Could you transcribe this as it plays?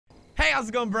Hey, how's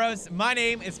it going, bros? My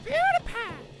name is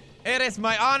PewDiePie. It is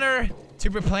my honor to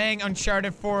be playing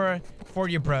Uncharted for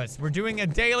you, bros. We're doing a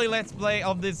daily Let's Play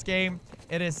of this game.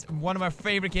 It is one of my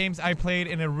favorite games I played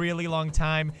in a really long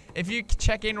time. If you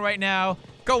check in right now,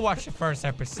 go watch the first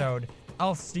episode.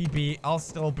 I'll still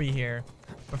be here.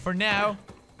 But for now,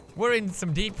 we're in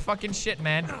some deep fucking shit,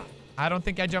 man. I don't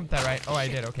think I jumped that right. Oh, I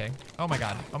did. Okay. Oh my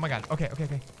god. Oh my god. Okay.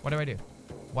 What do I do?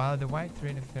 While the white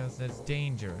thread feels there's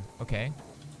danger. Okay.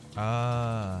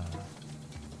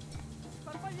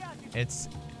 It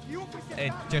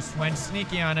just went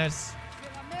sneaky on us.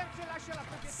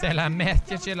 C'est la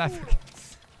merde.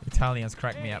 Italians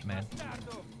crack me up, man.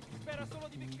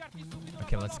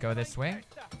 Okay, let's go this way.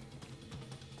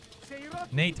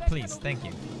 Nate, please. Thank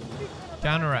you.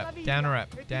 Down or up? Down or up?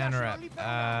 Down or up?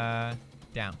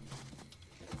 Down.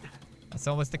 That's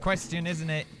always the question, isn't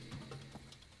it?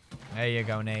 There you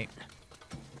go, Nate.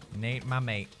 Nate, my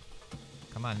mate.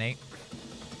 Come on, Nate.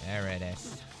 There it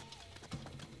is.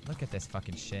 Look at this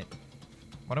fucking shit.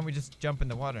 Why don't we just jump in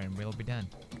the water and we'll be done?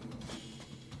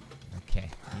 Okay,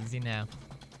 easy now.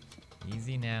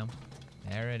 Easy now.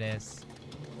 There it is.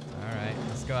 Alright,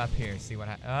 let's go up here, see what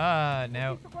happens. Ah,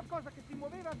 no.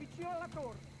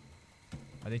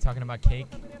 Are they talking about cake?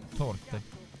 Torte.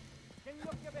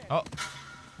 Oh.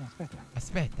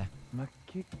 Aspetta.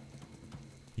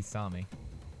 He saw me.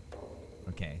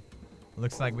 Okay.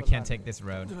 Looks like we can't take this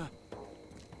road.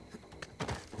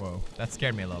 Whoa, that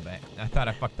scared me a little bit. I thought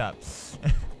I fucked up.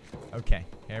 Okay,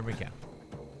 here we go.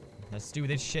 Let's do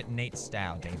this shit Nate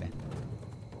style, baby.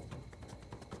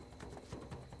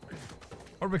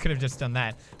 Or we could have just done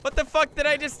that. What the fuck did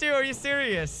I just do? Are you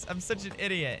serious? I'm such an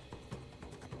idiot.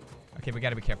 Okay, we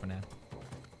gotta be careful now.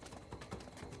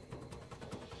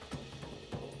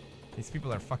 These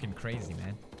people are fucking crazy,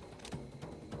 man.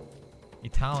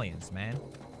 Italians, man.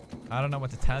 I don't know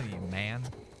what to tell you, man.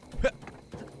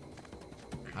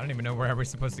 I don't even know where we're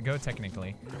supposed to go,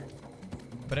 technically.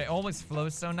 But it always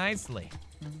flows so nicely.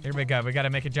 Here we go. We gotta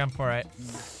make a jump for it.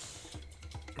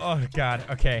 Oh, God.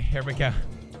 Okay, here we go.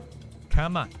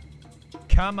 Come on.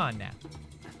 Come on now.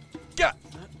 Go!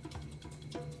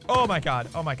 Oh, my God.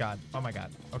 Oh, my God. Oh, my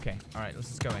God. Okay. All right, let's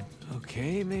just go in.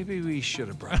 Okay, maybe we should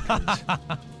have brought guns.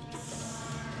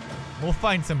 We'll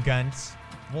find some guns.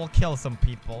 We'll kill some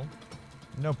people.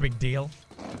 No big deal.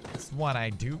 It's what I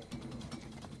do.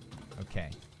 Okay.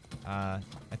 I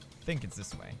think it's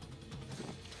this way.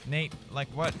 Nate, like,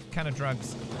 what kind of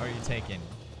drugs are you taking?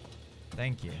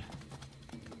 Thank you.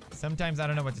 Sometimes I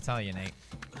don't know what to tell you, Nate.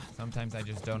 Sometimes I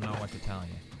just don't know what to tell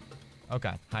you. Oh,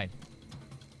 God. Hide.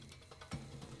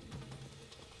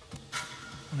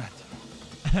 Un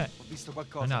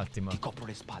attimo.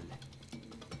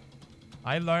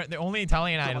 I learned, the only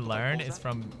Italian I learned is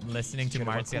from listening to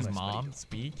Marzia's mom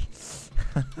speak.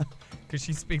 Because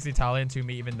she speaks Italian to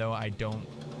me even though I don't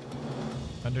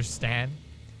understand.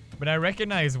 But I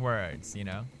recognize words, you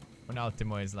know? Un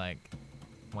attimo is like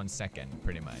 1 second,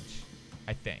 pretty much.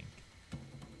 I think.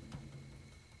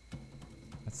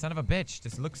 That son of a bitch.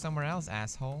 Just look somewhere else,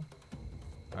 asshole.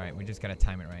 Alright, we just gotta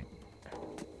time it right.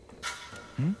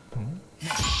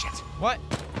 Shit. What?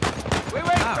 Wait,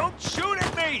 Ow. don't shoot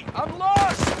at me! I'm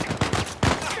lost!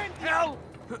 Hell!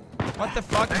 What the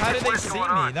fuck? How did they see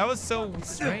me? That was so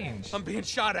strange. I'm being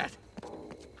shot at.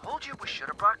 Told you we should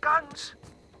have brought guns.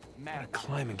 Gotta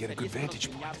climb and get a good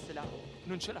vantage point.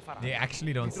 They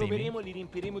actually don't see me.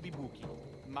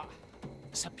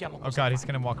 Oh God, he's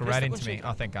gonna walk right into me.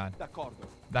 Oh, thank God.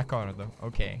 D'accordo.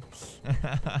 Okay.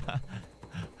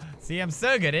 See, I'm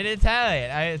so good at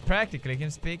Italian. I practically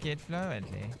can speak it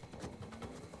fluently.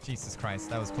 Jesus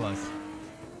Christ, that was close.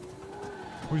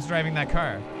 Who's driving that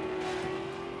car?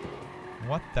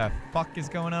 What the fuck is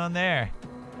going on there?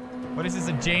 What is this,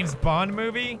 a James Bond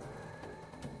movie?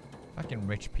 Fucking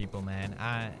rich people, man.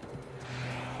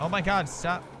 Oh my God,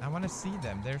 stop. I want to see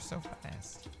them. They're so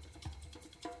fast.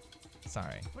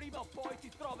 Sorry.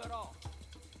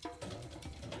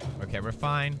 Okay, we're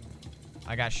fine.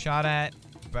 I got shot at,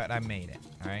 but I made it.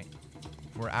 All right.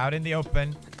 We're out in the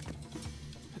open.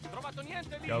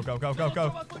 Go. Go.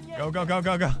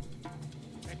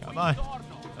 Come on.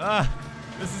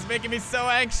 This is making me so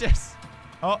anxious.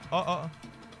 Oh,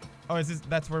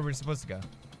 that's where we're supposed to go.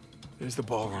 There's the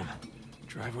ballroom.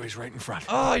 Driveway's right in front.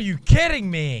 Oh, are you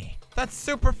kidding me? That's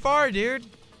super far, dude.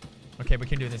 Okay, we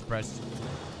can do this, bros.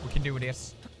 We can do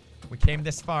this. We came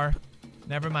this far.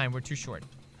 Never mind, we're too short.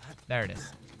 There it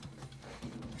is.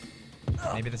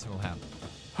 Maybe this will help.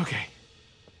 Okay.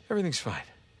 Everything's fine.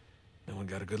 No one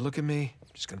got a good look at me. I'm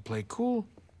just gonna play cool.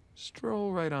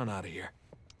 Stroll right on out of here.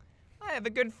 I have a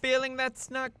good feeling that's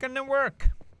not gonna work.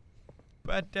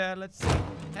 But, let's see.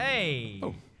 Hey!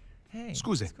 Oh. Hey.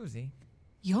 Scusi. Scusi.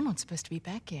 You're not supposed to be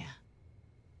back here.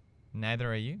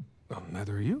 Neither are you. Well,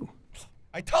 neither are you.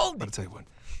 I told But you. I'll tell you what.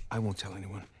 I won't tell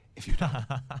anyone if you don't.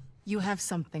 You have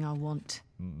something I want,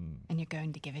 and you're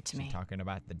going to give it to me. Talking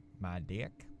about my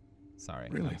dick? Sorry.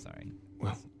 Really? I'm sorry.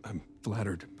 Well, I'm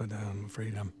flattered, but I'm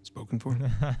afraid I'm spoken for.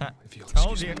 If you'll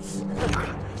Told excuse you. me.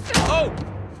 Oh!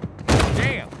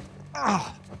 Damn.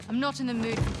 I'm not in the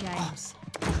mood for games.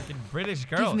 Fucking British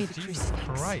girl. me the Jesus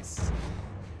crucifix. Christ.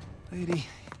 Lady,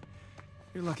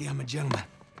 you're lucky I'm a gentleman.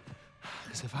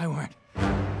 Because if I weren't,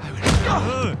 I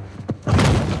would...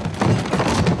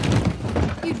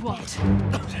 You'd what?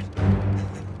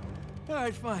 All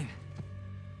right, fine.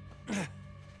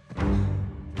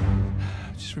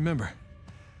 Just remember,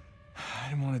 I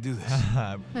didn't want to do this.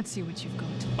 Let's see what you've got.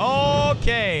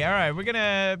 Okay, all right. We're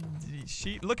gonna.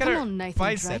 Look at Come her on, Nathan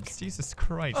biceps. Drake. Jesus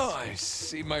Christ. Oh, I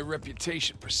see my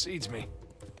reputation precedes me.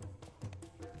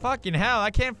 Fucking hell!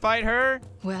 I can't fight her.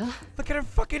 Well, Look at her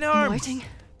fucking I'm arms. waiting.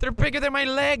 They're bigger than my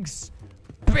legs.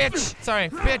 Bitch. Sorry,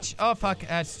 bitch. Oh fuck.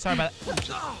 Sorry about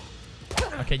that.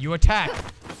 Okay, you attack.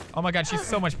 Oh my god, she's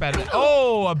so much better.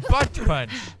 Oh, a butt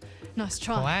punch. Nice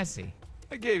try. Classy.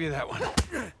 I gave you that one.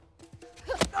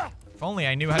 If only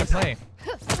I knew how to play.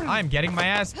 I'm getting my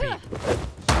ass beat.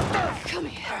 Come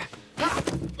here.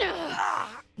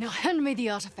 Now hand me the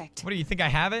artifact. What do you think? I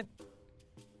have it?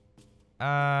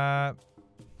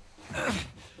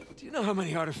 Do you know how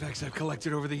many artifacts I've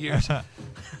collected over the years?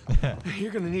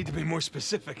 You're gonna need to be more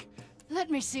specific. Let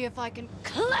me see if I can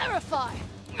clarify.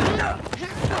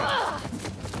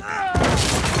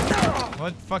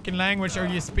 What fucking language are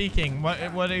you speaking? What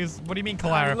do you mean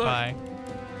clarify?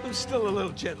 I'm still a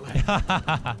little jet lagged.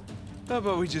 How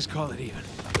about we just call it even?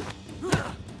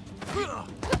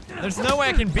 There's no way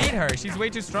I can beat her. She's way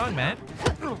too strong, man.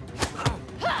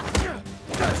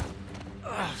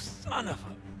 Oh, son of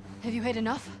a... Have you had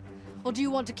enough? Or do you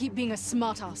want to keep being a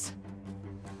smartass?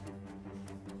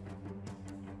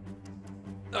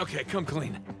 Okay, come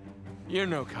clean. You're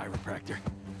no chiropractor.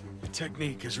 The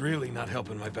technique is really not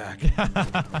helping my back.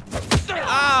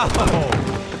 Ow!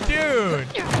 Dude!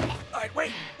 All right,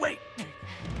 wait.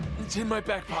 It's in my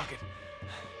back pocket.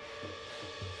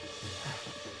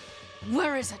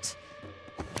 Where is it?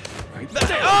 Right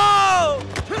Oh!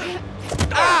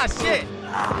 Ah, shit!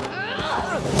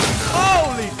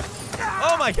 Holy!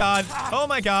 Oh my god! Oh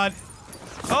my god!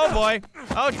 Oh boy!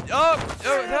 Oh!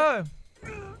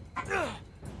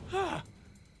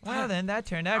 Well then, that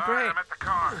turned out All right, great. I'm at the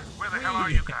car. Where the hell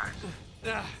are you guys?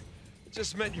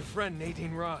 Just met your friend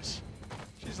Nadine Ross.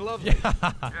 She's lovely. Yeah,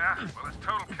 well, it's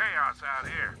total chaos out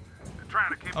here. They're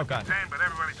trying to keep Oh, it God. contained, but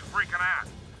everybody's freaking out.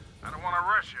 I don't want to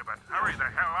rush you, but hurry the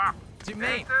hell up. Dude,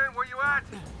 mate. Nathan, where you at?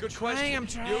 Good question. I'm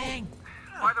trying.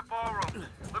 By the ballroom.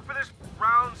 Look for this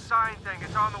round sign thing.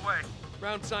 It's on the way.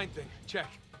 Round sign thing. Check.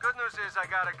 Good news is I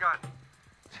got a gun.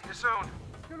 See you soon.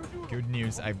 Good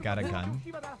news, I've got a gun.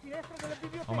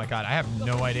 Oh my god, I have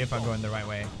no idea if I'm going the right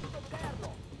way.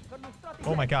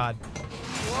 Oh my god.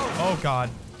 Oh god.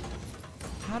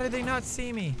 How did they not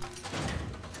see me?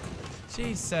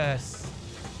 Jesus.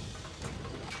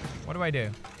 What do I do?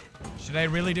 Should I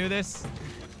really do this?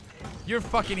 You're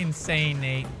fucking insane,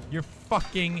 Nate. You're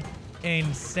fucking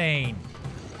insane.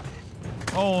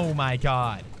 Oh my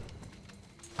god.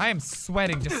 I am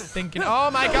sweating just thinking. Oh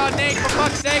my god, Nate, for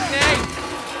fuck's sake, Nate!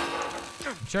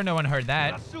 I'm sure no one heard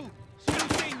that. What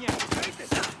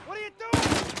are you doing?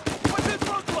 What's it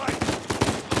look like?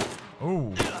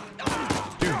 Ooh.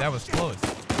 Dude, that was close.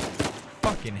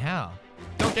 Fucking hell.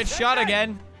 Don't get shot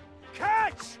again.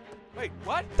 Catch! Wait,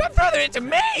 what? Don't throw that into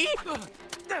me! Hey,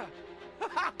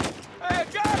 I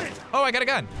got it! Oh, I got a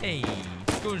gun. Hey,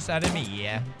 scusa de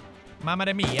mia. Mamma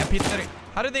de mia, pizzeria.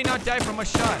 How did they not die from a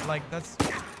shot? Like, that's...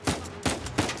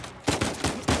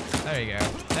 There you go.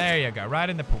 There you go. Right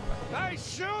in the pooper.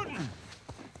 Nice shooting!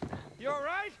 You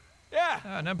alright? Yeah.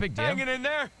 Oh, no big deal. Hanging in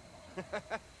there.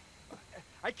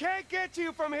 I can't get to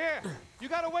you from here. You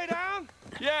got a way down?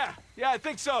 Yeah, I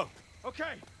think so.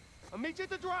 Okay. I'll meet you at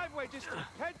the driveway. Just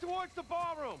head towards the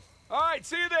ballroom. All right,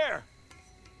 see you there.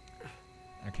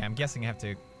 Okay, I'm guessing I have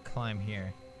to climb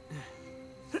here.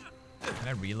 Can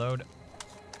I reload?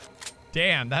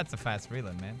 Damn, that's a fast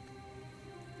reload, man.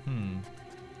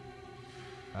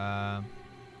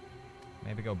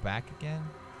 Maybe go back again?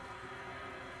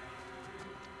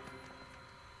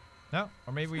 No,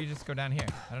 or maybe we just go down here.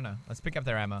 I don't know. Let's pick up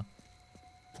their ammo.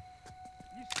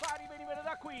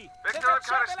 Victor, I'm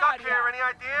kind of stuck here. Any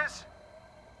ideas?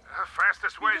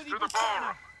 Fastest way is through the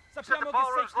ballroom. Except the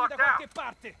ballroom's locked out. Yeah,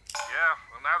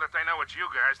 well, now that they know it's you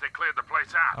guys, they cleared the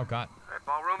place out. Oh, God. That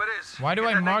ballroom it is. Why do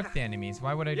Get I that, mark Nathan? the enemies?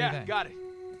 Why would I do Yeah, that? got it.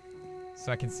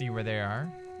 So I can see where they are?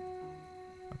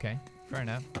 Okay, fair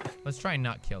enough. Let's try and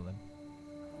not kill them.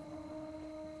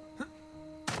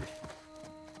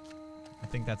 I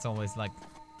think that's always like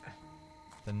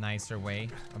the nicer way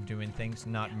of doing things,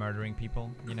 not murdering people.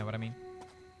 You know what I mean?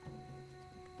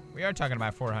 We are talking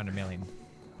about 400 million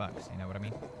bucks. You know what I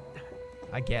mean?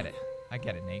 I get it. I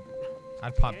get it, Nate.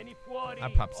 I'd pop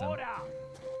some.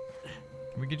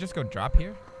 We could just go drop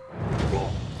here.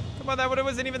 Come on, that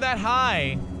wasn't even that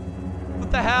high. What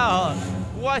the hell?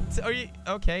 What are you?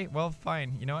 Okay, well,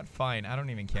 fine. You know what? Fine. I don't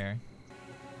even care.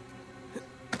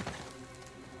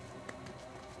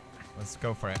 Let's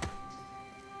go for it.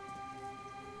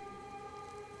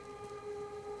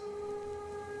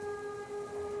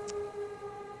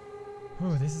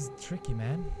 Oh, this is tricky,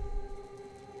 man.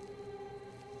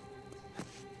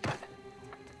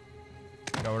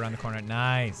 Go around the corner.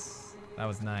 Nice. That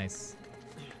was nice.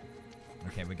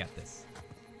 Okay, we got this.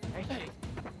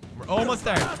 We're almost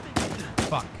there.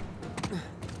 Fuck.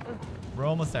 We're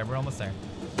almost there. We're almost there.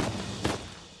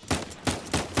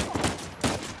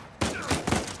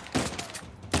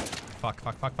 Fuck,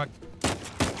 fuck, fuck, fuck.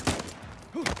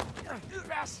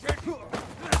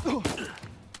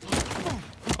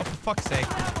 Oh, for fuck's sake.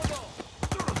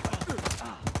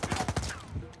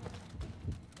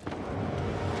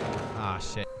 Ah,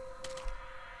 shit.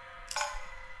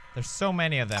 There's so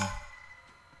many of them.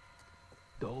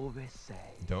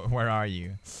 Where are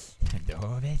you?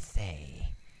 Dove sei?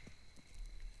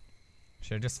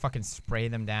 Should I just fucking spray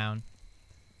them down?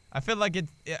 I feel like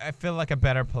a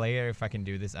better player if I can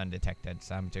do this undetected.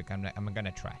 So I'm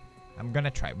gonna try. I'm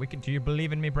gonna try. Do you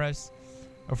believe in me, bros?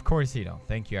 Of course you don't.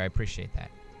 Thank you. I appreciate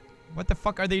that. What the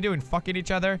fuck are they doing? Fucking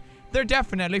each other? They're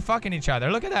definitely fucking each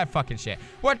other. Look at that fucking shit.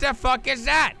 What the fuck is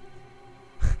that?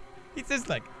 He's just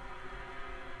like...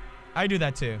 I do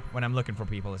that too when I'm looking for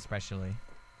people, especially.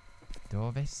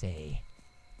 Dove sei?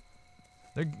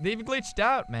 They've glitched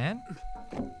out, man.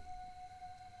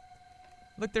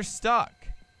 Look, they're stuck.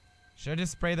 Should I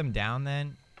just spray them down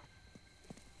then?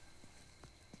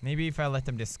 Maybe if I let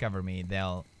them discover me,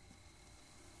 they'll...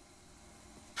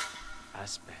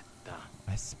 Aspetta.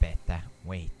 Aspetta.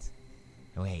 Wait.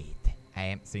 Wait.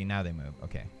 See, now they move.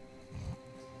 Okay.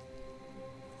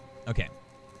 Okay.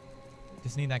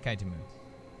 Just need that guy to move.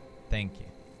 Thank you.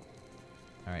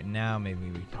 Alright, now maybe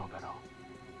we can...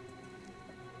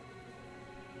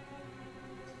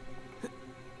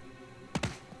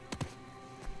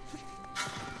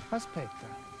 Aspetta.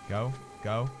 Go,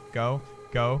 go, go,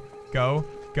 go, go,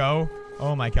 go.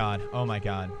 Oh my god. Oh my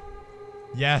god.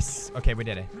 Yes. Okay, we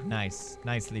did it. Nice.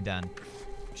 Nicely done.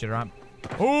 Shit around.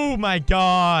 Oh my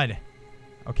god.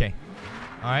 Okay.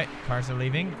 Alright, cars are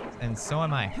leaving, and so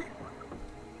am I.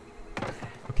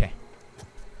 Okay.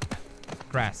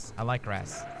 Grass. I like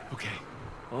grass. Okay.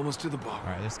 Almost to the bar.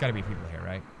 Alright, there's gotta be people here,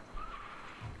 right?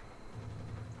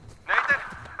 Nathan,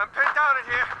 I'm pinned down in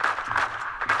here.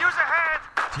 Could use a hand.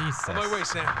 Jesus. On my way,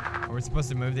 Sam. Are we supposed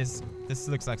to move this? This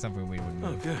looks like something we would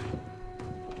move. Oh, good.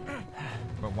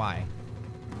 But why?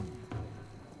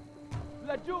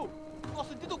 Laggiù! Ho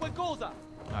sentito qualcosa!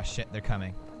 Oh shit, they're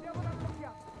coming.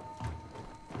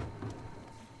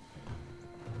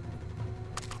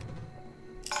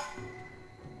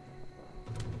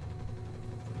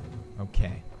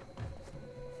 Okay.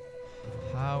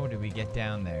 How do we get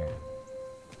down there?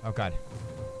 Oh god.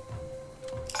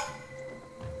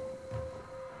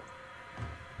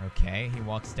 Okay, he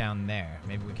walks down there.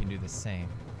 Maybe we can do the same.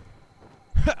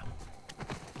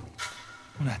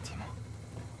 Un attimo.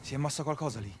 Si è mosso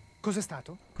qualcosa lì. Cos'è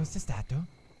stato? Cos'è stato?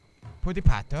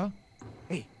 PewDiePie?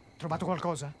 Ehi, trovato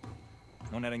qualcosa?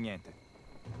 Non era niente.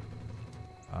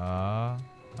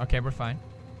 Okay, we're fine.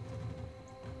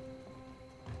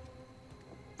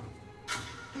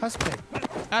 Aspetta.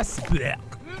 Aspetta.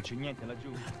 C'è niente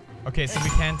laggiù. Okay, so we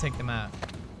can take them out.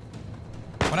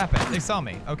 What happened? They saw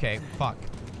me. Okay, fuck.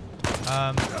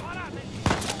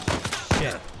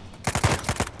 Shit.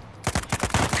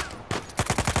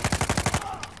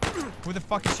 Who the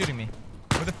fuck is shooting me?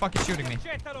 Who the fuck is shooting me?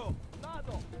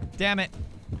 Damn it.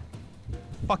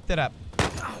 Fucked it up.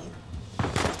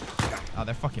 Oh,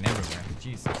 they're fucking everywhere.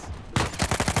 Jesus.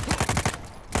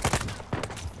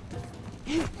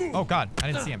 Oh god, I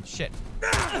didn't see him. Shit.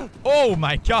 Oh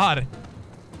my god.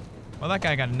 Well, that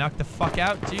guy got knocked the fuck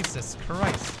out. Jesus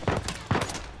Christ.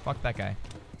 Fuck that guy.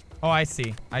 Oh, I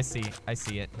see. I see. I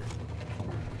see it.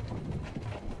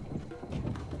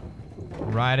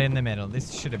 Right in the middle.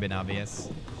 This should have been obvious.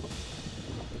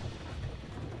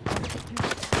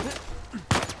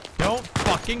 Don't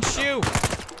fucking shoot!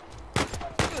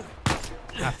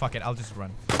 Ah, fuck it. I'll just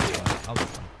run. I'll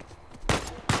just run.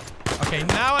 Okay,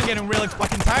 now I'm getting really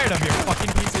fucking tired of your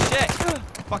fucking piece of shit.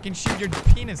 fucking shoot your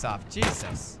penis off.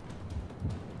 Jesus.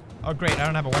 Oh, great. I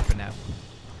don't have a weapon now.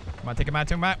 Come on, take him out,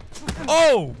 take him out.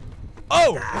 Oh!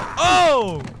 Oh!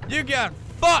 Oh! You got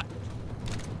fucked,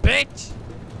 bitch!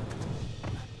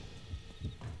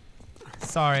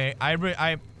 Sorry, I'm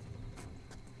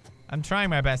trying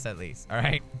my best at least,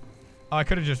 alright? Oh, I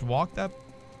could have just walked up?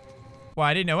 Well,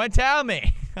 I didn't know what. Tell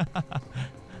me!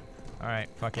 Alright,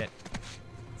 fuck it.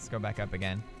 Let's go back up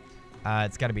again.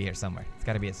 It's gotta be here somewhere. It's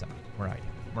gotta be here somewhere. Where are you?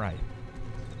 Where are you?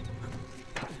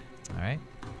 Alright.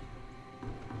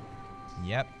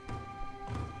 Yep.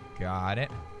 Got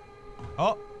it.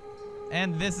 Oh!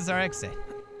 And this is our exit.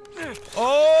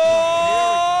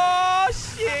 Oh,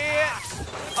 shit!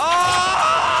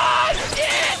 Oh,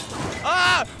 shit!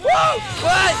 Ah! Whoa!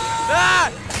 What?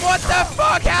 Ah! What the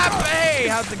fuck happened? Hey,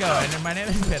 how's it going? My name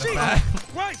is PewDiePie.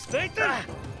 Christ, Nathan!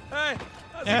 Hey,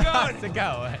 How's it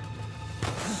going?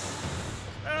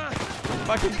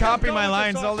 Fucking copy my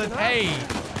lines all the time. Hey!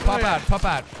 Pop out, pop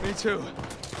out. Me too.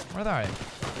 Where are they?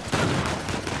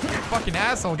 Fucking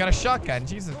asshole, got a shotgun.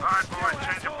 Jesus. All right, boys,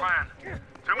 change of plan.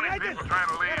 Too many people trying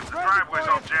to leave. The driveway's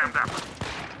all jammed up.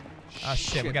 Oh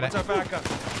shit, we gotta. What's our backup?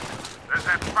 There's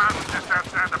that fountain just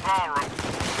outside the ballroom.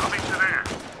 I'll meet you there.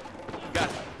 Got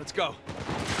it. Let's go.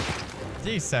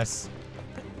 Jesus.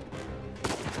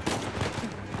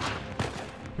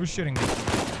 Who's shooting me?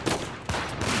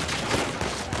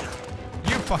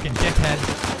 You fucking dickhead.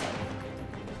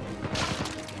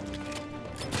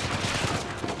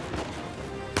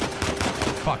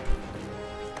 Fuck.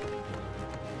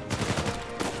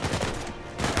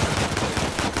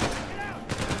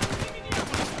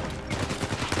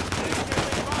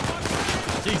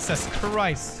 Jesus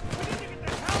Christ.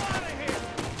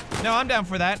 No, I'm down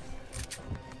for that.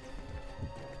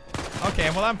 Okay,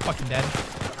 well, I'm fucking dead.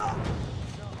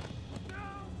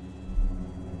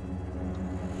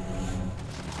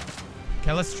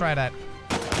 Okay, let's try that.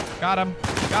 Got him.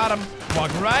 Got him.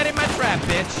 Walk right in my trap,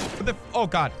 bitch. What the oh,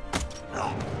 God.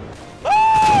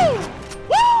 Woo!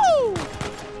 Woo!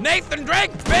 Nathan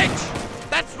Drake, bitch!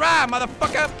 That's right,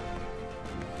 motherfucker.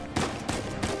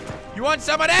 You want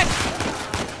some of this?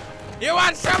 You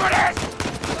want some of this?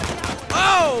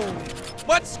 Oh!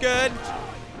 What's good?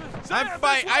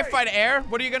 I fight air.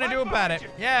 What are you gonna do about it?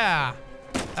 Yeah.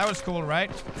 That was cool,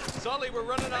 right? Sully, we're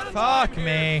running out of Fuck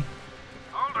me.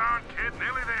 Hold on, kid.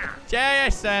 Nearly there.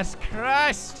 Jesus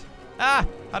Christ. Ah,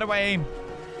 how do I aim?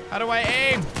 How do I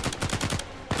aim?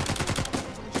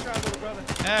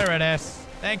 There it is.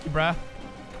 Thank you, bruh.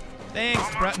 Thanks,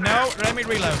 bruh. No, let me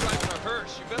reload.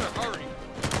 You better hurry.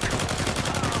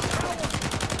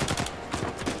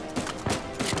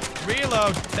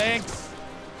 Reload. Thanks.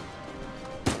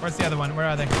 Where's the other one? Where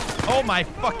are they? Oh my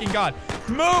fucking God.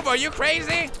 Move. Are you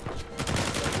crazy?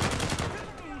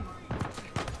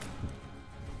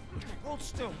 Hold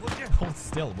still, would you? Hold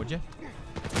still, would you?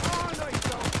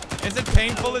 Is it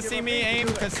painful to see me aim?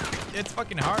 Because it's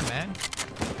fucking hard, man.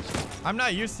 I'm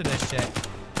not used to this shit.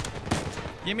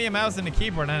 Give me a mouse and a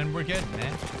keyboard and we're good,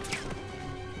 man.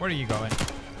 Where are you going?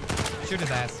 Shoot his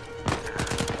ass.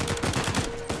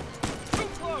 Too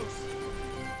close.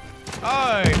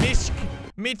 Oh,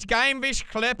 mich Geimwisch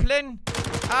Kleplin?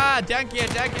 Ah, danke,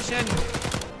 dankeschön.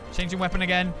 Changing weapon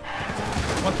again.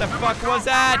 What the fuck was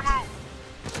that?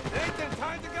 Nathan,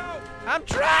 time to go. I'm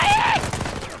trying!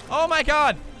 Oh my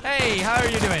God. Hey, how are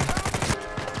you doing?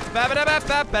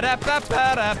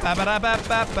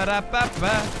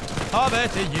 Over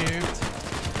to you.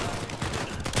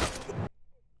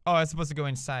 Oh, I was supposed to go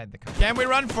inside the car. Can we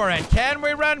run for it? Can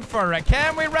we run for it?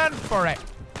 Can we run for it?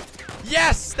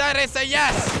 Yes, that is a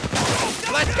yes.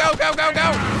 Let's go, go, go,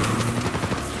 go.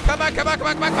 Come on, come on, come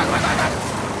on, come on, come on, come on, come on.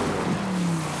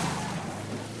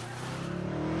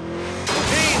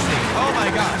 Easy. Oh my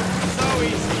God. So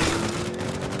easy.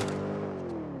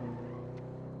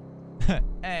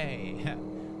 Hey,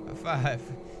 5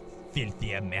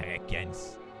 filthy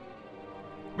Americans.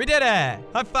 We did it!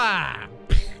 High five!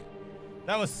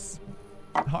 That was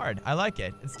hard. I like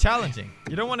it. It's challenging.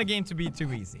 You don't want a game to be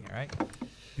too easy, all right?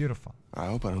 Beautiful. I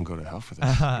hope I don't go to hell for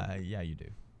this. Yeah, you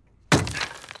do.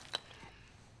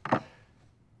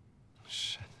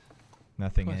 Shit.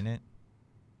 Nothing What? in it.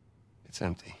 It's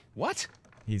empty. What?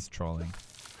 He's trolling.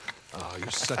 Oh,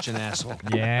 you're such an asshole.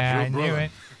 Yeah, I knew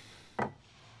it.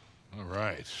 All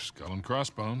right, skull and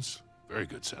crossbones. Very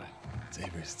good sign. It's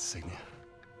Avery's insignia.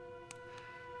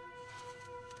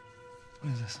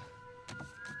 What is this?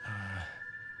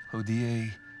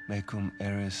 Hodie mecum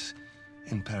eris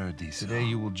in paradiso. Today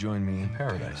you will join me in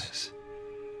paradise.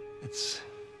 It's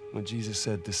what Jesus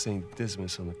said to Saint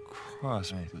Dismas on the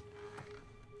cross. Right. But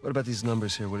what about these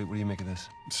numbers here? What do you make of this?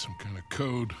 Some kind of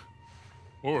code.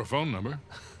 Or a phone number.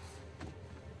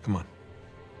 Come on.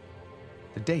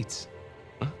 The dates.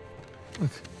 Huh?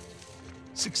 Look.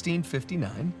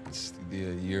 1659. It's the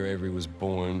year Avery was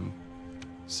born.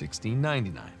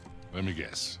 1699. Let me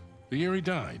guess. The year he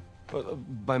died. Well,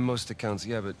 by most accounts,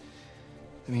 yeah, but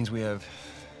that means we have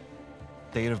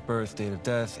date of birth, date of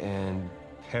death, and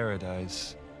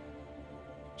paradise.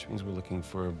 Which means we're looking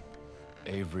for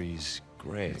Avery's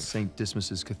grave. St.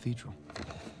 Dismas's Cathedral.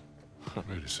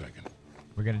 Wait a second.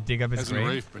 We're gonna dig up his Hasn't grave?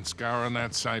 Rafe been scouring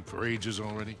that site for ages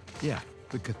already? Yeah,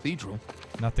 the cathedral.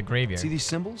 Not the graveyard. See these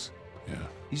symbols? Yeah.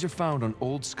 These are found on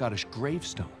old Scottish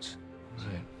gravestones.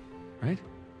 Right. Right?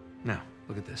 Now,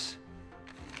 look at this.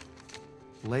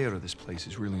 The layout of this place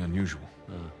is really unusual.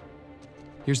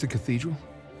 Here's the cathedral,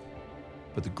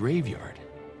 but the graveyard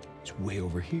is way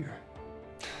over here.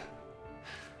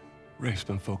 Rafe's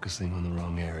been focusing on the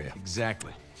wrong area.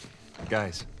 Exactly.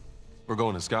 Guys, we're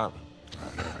going to Scotland.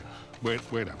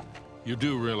 Wait up. You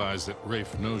do realize that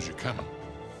Rafe knows you're coming.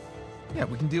 Yeah,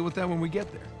 we can deal with that when we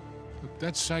get there. Look,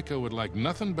 that psycho would like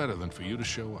nothing better than for you to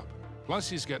show up. Plus,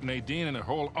 he's got Nadine and a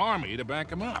whole army to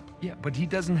back him up. Yeah, but he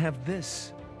doesn't have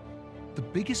this. The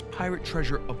biggest pirate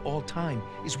treasure of all time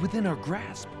is within our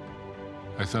grasp.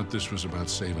 I thought this was about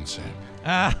saving Sam.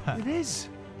 It is.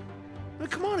 I mean,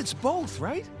 come on, it's both,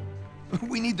 right?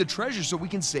 We need the treasure so we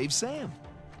can save Sam.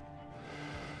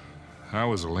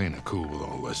 How is Elena cool with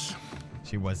all this?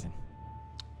 She wasn't.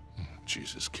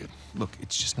 Jesus, kid. Look,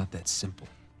 it's just not that simple.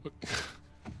 Look,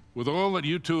 with all that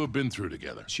you two have been through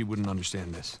together, She wouldn't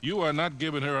understand this. you are not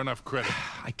giving her enough credit.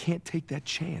 I can't take that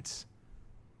chance.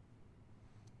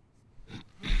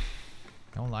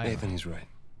 Don't lie. to her. Nathan, he's right.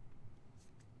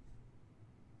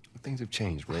 Things have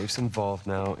changed. Rafe's involved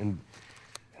now, and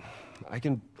I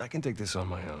can take this on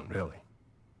my own, really.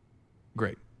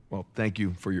 Great. Well, thank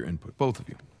you for your input, both of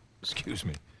you. Excuse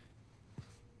me.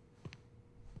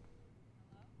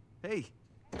 Hey.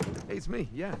 Hey, it's me,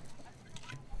 yeah.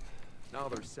 No,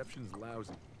 the reception's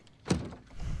lousy.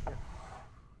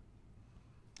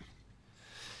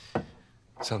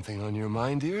 Something on your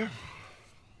mind, dear?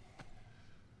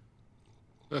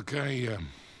 Look, I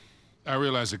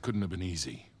realize it couldn't have been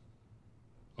easy.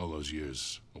 All those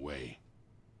years away.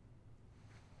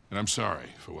 And I'm sorry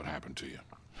for what happened to you.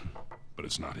 But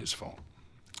it's not his fault.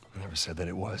 I never said that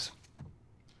it was.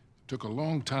 It took a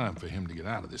long time for him to get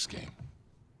out of this game.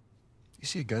 You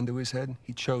see a gun to his head?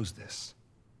 He chose this.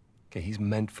 Okay, he's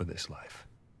meant for this life.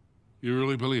 You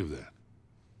really believe that?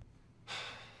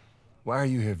 Why are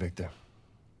you here, Victor?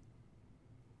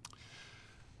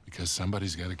 Because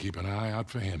somebody's got to keep an eye out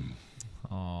for him.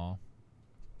 Aw.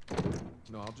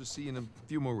 No, I'll just see you in a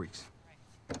few more weeks.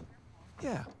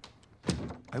 Yeah.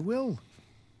 I will.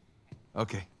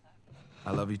 Okay.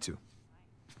 I love you too.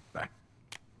 Bye.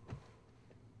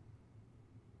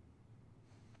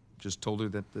 Just told her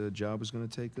that the job was going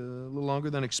to take a little longer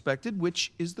than expected,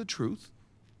 which is the truth.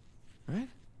 Right?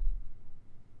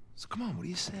 So come on, what do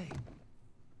you say?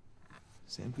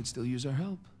 Sam could still use our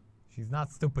help. She's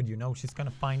not stupid, you know. She's gonna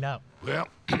find out. Well,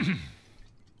 I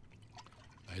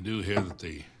do hear that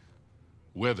the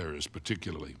weather is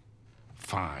particularly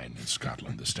fine in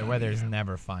Scotland this time. The weather is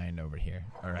never fine over here.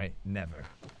 All right, never.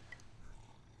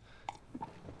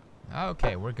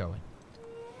 Okay, we're going.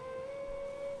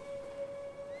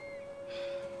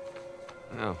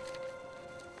 Oh.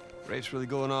 Rafe's really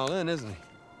going all in, isn't he?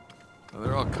 Well,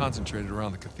 they're all concentrated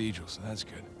around the cathedral, so that's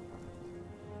good.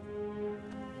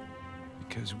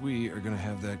 Because we are gonna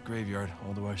have that graveyard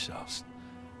all to ourselves.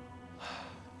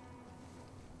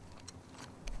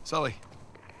 Sully.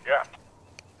 Yeah.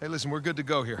 Hey, listen, we're good to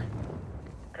go here.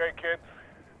 Okay, kids.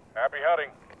 Happy hunting.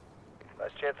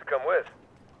 Last chance to come with.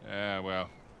 Yeah, well,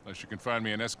 unless you can find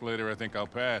me an escalator, I think I'll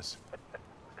pass.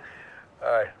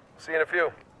 All right. See you in a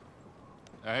few.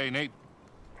 Hey, Nate.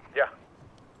 Yeah.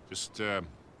 Just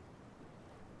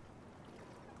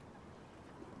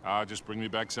bring me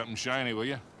back something shiny, will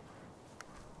you?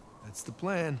 That's the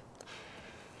plan.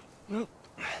 Well,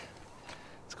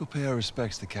 let's go pay our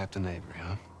respects to Captain Avery,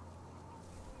 huh?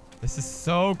 This is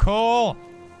so cool.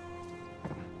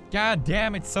 God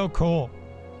damn, it's so cool.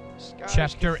 Scottish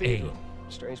Chapter 8. Cathedral.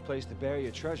 Strange place to bury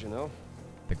your treasure, no?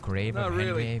 The grave Not of Henry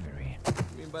really. Avery.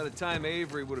 I mean, by the time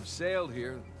Avery would have sailed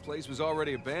here, the place was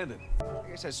already abandoned. I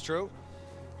guess that's true.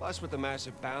 Plus, with the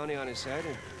massive bounty on his head,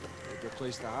 and a good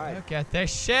place to hide. Look at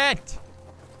this shit.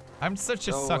 I'm such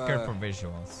a So, sucker for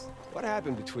visuals. What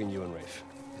happened between you and Rafe?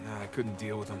 Nah, I couldn't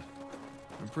deal with him.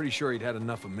 I'm pretty sure he'd had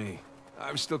enough of me.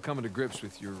 I was still coming to grips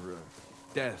with your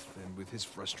death and with his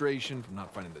frustration from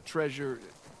not finding the treasure.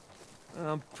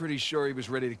 I'm pretty sure he was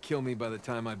ready to kill me by the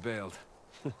time I bailed.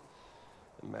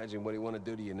 Imagine what he want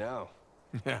to do to you now.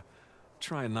 Yeah,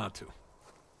 trying not to.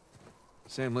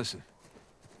 Sam, listen.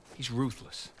 He's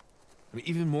ruthless. I mean,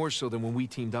 even more so than when we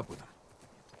teamed up with him.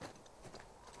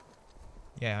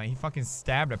 Yeah, he fucking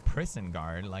stabbed a prison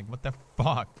guard. Like, what the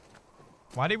fuck?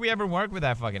 Why did we ever work with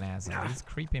that fucking asshole? He's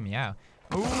creeping me out.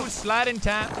 Ooh, sliding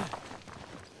time.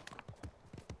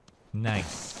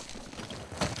 Nice.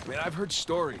 Man, I've heard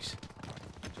stories.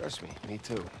 Trust me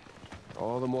too.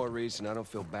 All the more reason I don't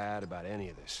feel bad about any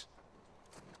of this.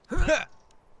 Yeah.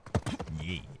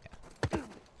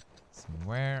 So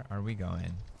where are we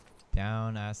going?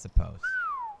 Down, I suppose.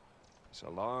 It's a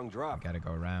long drop. Gotta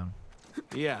go around.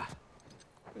 Yeah.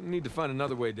 We need to find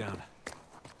another way down.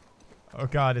 Oh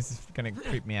god, this is gonna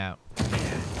creep me out.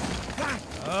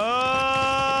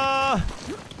 Oh!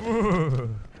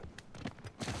 Ooh.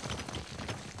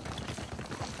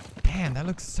 Damn, that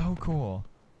looks so cool.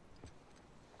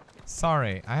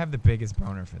 Sorry, I have the biggest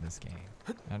boner for this game.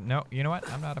 No, you know what?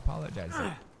 I'm not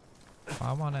apologizing. If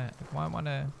I wanna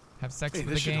have sex with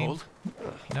the game, hold.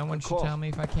 No one should tell me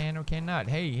if I can or cannot.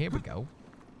 Hey, here we go.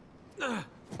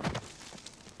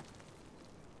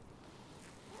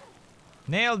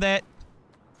 Nailed it.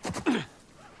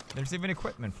 There's even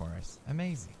equipment for us.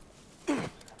 Amazing.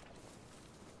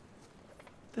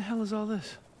 The hell is all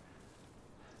this?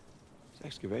 It's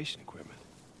excavation equipment.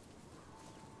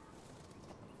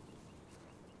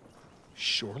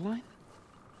 Shoreline?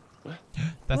 What?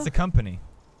 That's the company.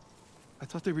 I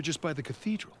thought they were just by the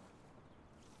cathedral.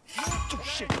 Oh,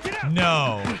 shit. Get out.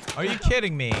 No. Are you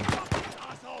kidding me?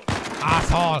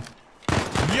 Asshole.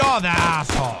 You're the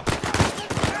asshole.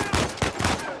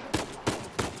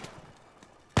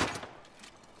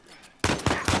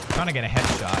 Trying to get a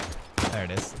headshot. There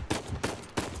it is.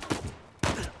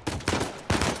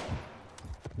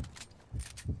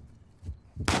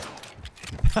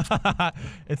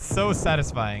 It's so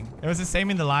satisfying. It was the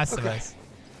same in The Last of Us.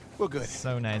 Well, good.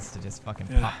 So nice to just fucking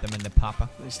pop them in the popper.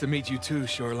 Nice to meet you too,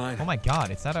 Shoreline. Oh my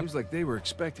god, is that a... Seems like they were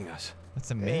expecting us.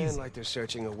 That's And amazing. like they're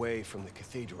searching away from the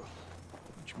cathedral.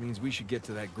 Which means we should get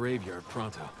to that graveyard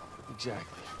pronto.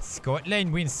 Exactly.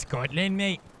 Scotland, we in Scotland,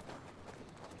 mate.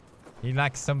 You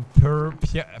like some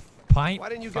pint? Why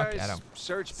didn't you Fuck guys Adam.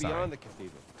 search Sorry. beyond the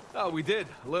cathedral? Oh, we did,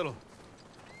 a little.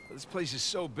 But this place is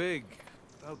so big,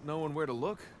 without knowing where to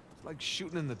look, it's like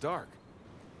shooting in the dark.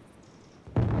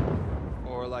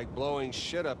 Or like blowing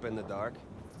shit up in the dark.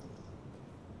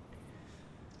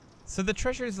 So the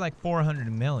treasure is like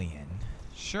 400 million.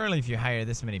 Surely if you hire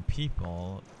this many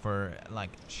people for like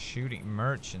shooting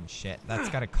merch and shit, that's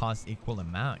gotta cost equal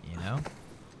amount, you know?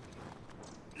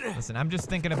 Listen, I'm just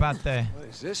thinking about the... What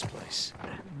is this place?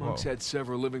 Monks Whoa. had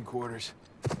several living quarters.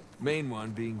 Main one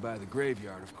being by the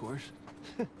graveyard, of course.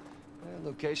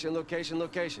 Location, location,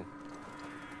 location.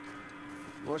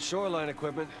 More shoreline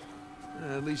equipment.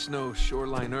 At least no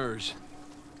shoreliners.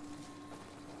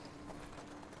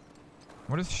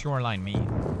 What does shoreline mean?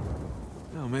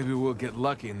 No, maybe we'll get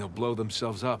lucky and they'll blow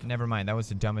themselves up. Never mind, that was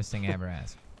the dumbest thing I ever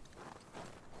asked.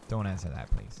 Don't answer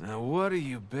that, please. Now, what do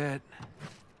you bet?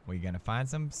 We're gonna find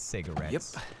some cigarettes.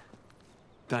 Yep.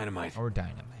 Dynamite. Or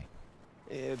dynamite.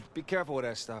 Yeah, be careful with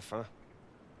that stuff, huh?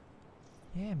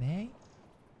 Yeah, mate.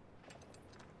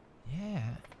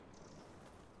 Yeah.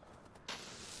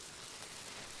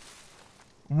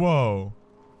 Whoa.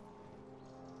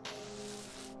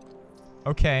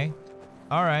 Okay.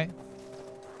 All right.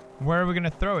 Where are we gonna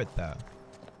throw it, though?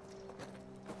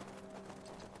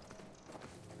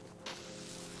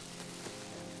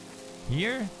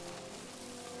 Here?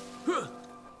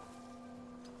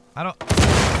 I don't...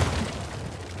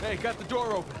 Hey, got the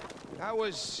door open. That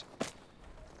was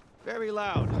very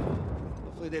loud.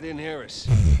 Hopefully they didn't hear us.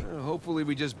 Hopefully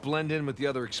we just blend in with the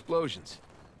other explosions.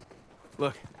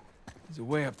 Look, there's a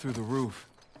way up through the roof.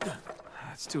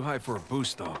 It's too high for a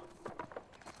boost, though.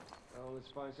 Oh, let's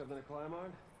find something to climb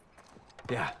on.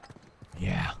 Yeah.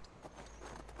 Yeah.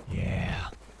 Yeah.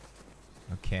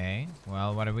 Okay.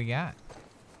 Well, what do we got?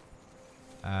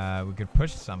 We could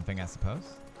push something, I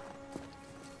suppose.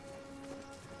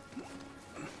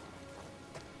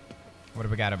 What do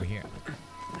we got over here?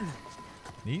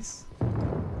 These?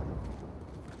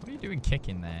 What are you doing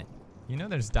kicking that? You know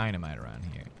there's dynamite around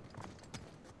here.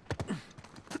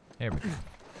 There we go.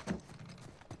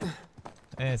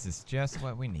 This is just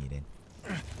what we needed.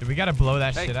 Do we gotta blow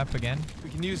that shit up again? We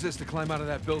can use this to climb out of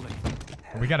that building.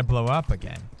 We gotta blow up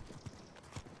again.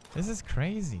 This is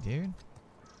crazy, dude.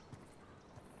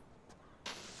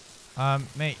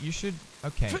 Mate, you should...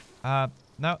 Okay.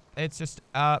 No, it's just...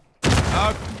 Oh.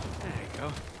 There you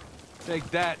go. Take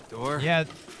that, door. Yeah.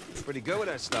 Pretty good with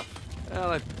that stuff. Well,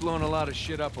 I've blown a lot of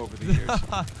shit up over the years.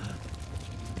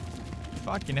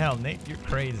 Fucking hell, Nate, you're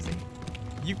crazy.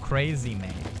 You crazy,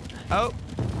 man. Oh.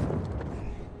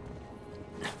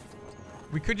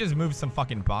 We could just move some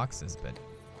fucking boxes, but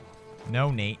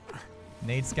no, Nate.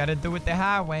 Nate's got to do it the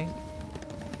highway.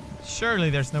 Surely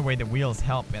there's no way the wheels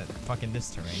help at fucking this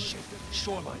terrain. Shit,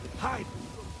 shoreline. Hide.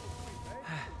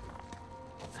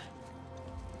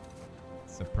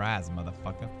 Surprise,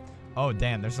 motherfucker. Oh,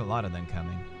 damn, there's a lot of them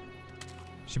coming.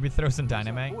 Should we throw some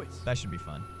dynamite? That should be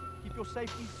fun. Keep your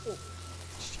safety up.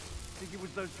 Think it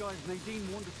was those guys Nadine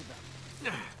warned us about.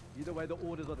 Either way, the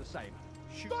orders are the same.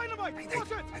 Shoot. Dynamite!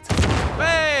 Watch it!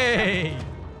 Hey!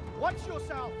 Watch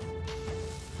yourself!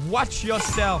 Watch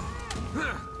yourself! Get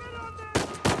on there!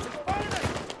 Fire it!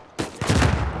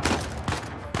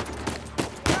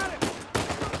 Got it!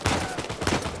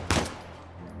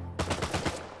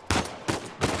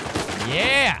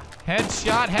 Yeah!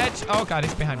 Headshot, Oh god,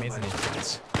 he's behind me, isn't he?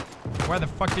 Where the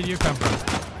fuck did you come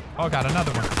from? Oh god,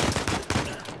 another one.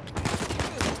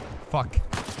 Fuck.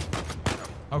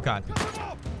 Oh god.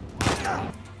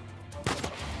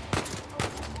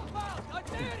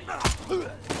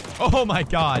 Oh my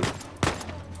god.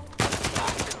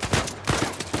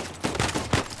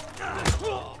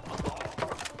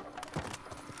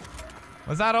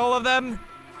 Was that all of them?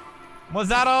 Was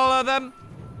that all of them?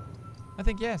 I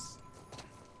think yes.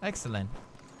 Excellent.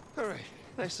 All right,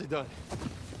 nicely done.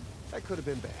 That could have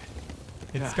been bad.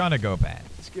 It's gonna go bad.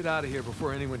 Let's get out of here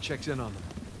before anyone checks in on them.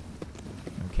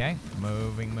 Okay.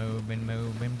 Moving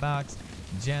box.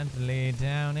 Gently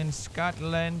down in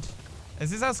Scotland. Is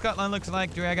this how Scotland looks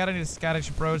like? Do I got any Scottish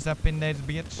bros up in there,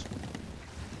 bitch?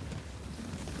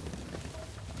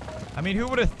 I mean, who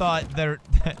would have thought they're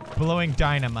blowing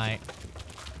dynamite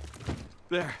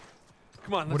There.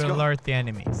 Come on, would let's go. alert the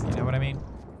enemies? You know what I mean?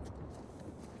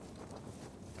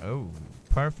 Oh,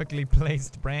 perfectly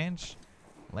placed branch.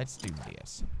 Let's do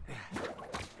this.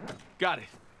 Got it.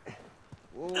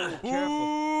 Whoa, careful.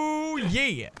 Ooh,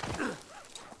 yeah.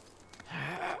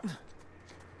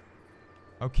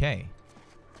 Okay.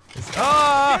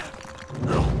 Ah!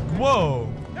 Whoa.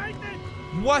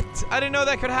 What? I didn't know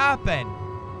that could happen.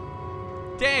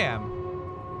 Damn.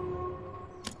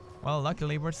 Well,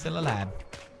 luckily we're still alive.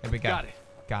 Here we go. Got it.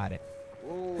 Got it.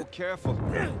 Whoa, careful.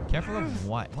 Careful of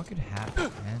what? What could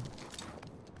happen, man?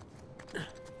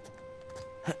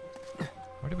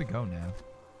 Where do we go now?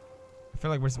 I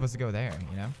feel like we're supposed to go there,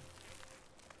 you know?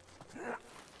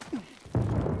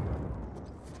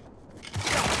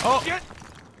 Oh!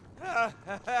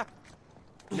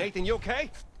 Nathan, you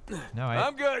okay? No,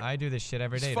 I'm good. I do this shit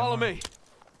every day. Just don't follow worry. me.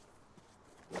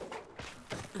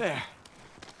 There.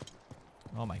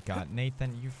 Oh my god,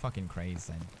 Nathan, you fucking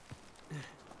crazy.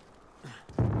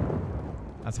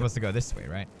 I'm supposed to go this way,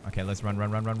 right? Okay, let's run.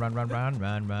 Can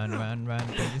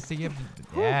you see him?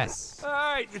 Yes. All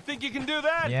right, you think you can do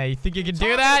that? Yeah, you think you can do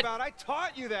Talking that? about, I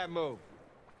taught you that move.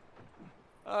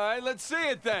 All right, let's see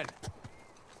it then.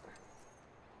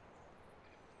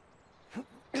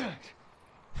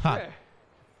 Ha. There.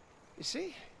 You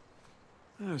see?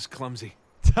 That was clumsy.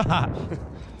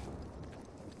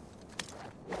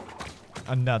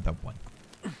 Another one.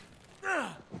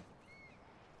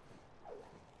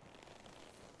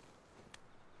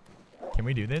 Can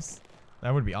we do this?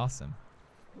 That would be awesome.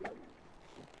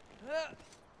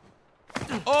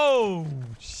 Oh,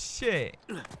 shit.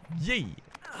 Yeah.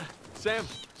 Sam,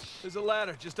 there's a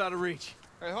ladder just out of reach.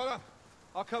 All right, hold on.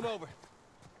 I'll come over.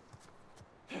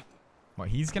 What,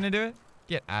 he's gonna do it?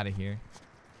 Get out of here.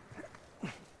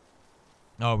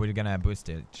 Oh, we're gonna boost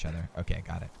each other. Okay,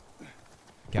 got it.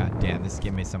 God damn, this is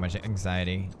giving me so much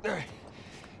anxiety. All right,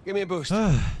 give me a boost.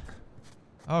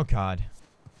 Oh, God.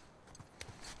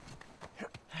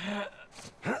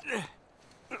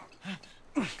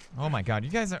 Oh, my God. You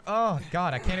guys are... Oh,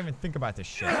 God, I can't even think about this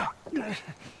shit.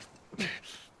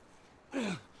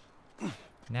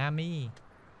 Now me.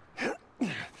 Come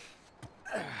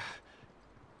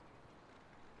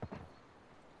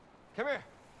here.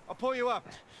 I'll pull you up.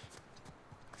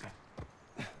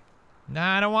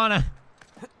 Nah, I don't wanna.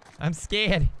 I'm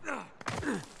scared.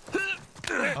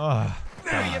 Oh,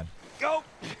 God. Go.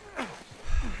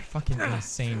 Fucking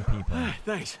insane people.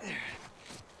 Thanks.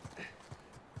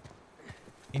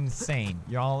 Insane.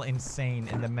 You're all insane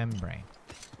in the membrane.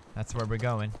 That's where we're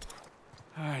going.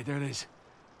 All right, there it is.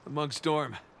 The Mug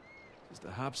Storm. Just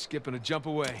a hop, skip, and a jump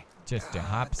away. Just a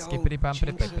hop, skippity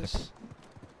bumpity pip. Jesus.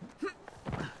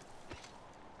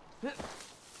 Down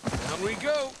we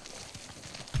go.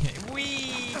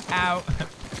 Wee out.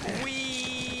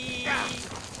 Wee.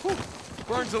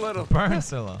 Burns a little.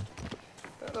 Burns a little.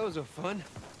 Those are fun.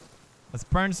 Let's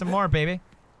burn some more, baby.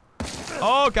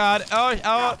 Oh, God.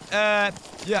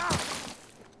 Yeah.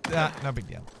 No big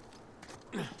deal.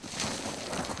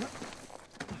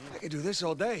 I could could do this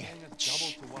all day. Double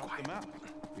to wipe them out.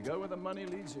 You go where the money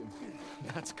leads you.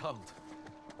 That's cold.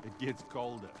 It gets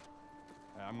colder.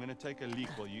 I'm gonna take a leak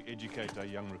while you educate our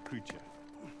young recruit here.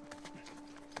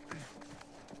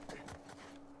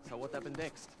 So what happened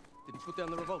next? Did he put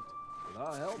down the revolt? With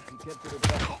our help, he kept it at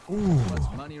bay. Once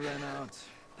money ran out,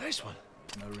 Nice one.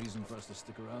 no reason for us to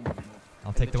stick around anymore.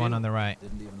 I'll take the one on the right.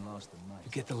 Didn't even last a night.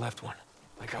 You get the left one.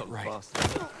 I got right. Gonna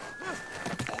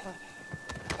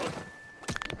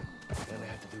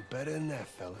have to do better than that,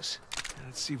 fellas.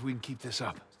 Let's see if we can keep this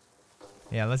up.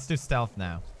 Yeah, let's do stealth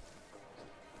now.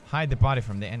 Hide the body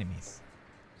from the enemies.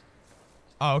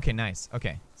 Oh, okay, nice.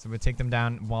 Okay, so we'll take them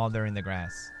down while they're in the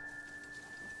grass.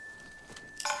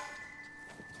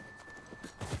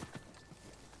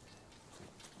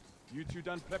 You two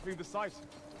done prepping the site?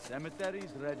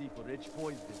 Cemetery's ready for rich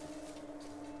boys' visit.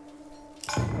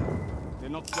 They're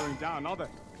not slowing down, are they?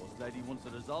 Boss lady wants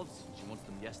the results. She wants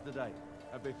them yesterday.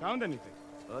 Have they found anything?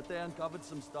 Heard they uncovered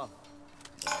some stuff,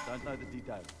 but I don't know the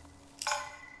details.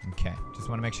 Okay, just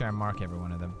want to make sure I mark every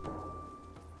one of them.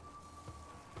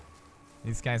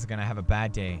 These guys are gonna have a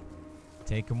bad day.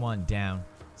 Take them one down.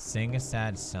 Sing a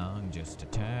sad song just to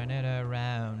turn it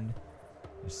around.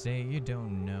 You say you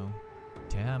don't know.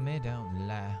 Tell me don't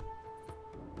lie.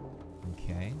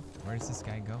 Okay, where's this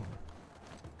guy going?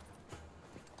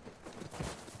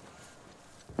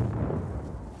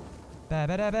 Ba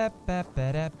ba da ba ba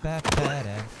ba da ba ba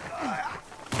da.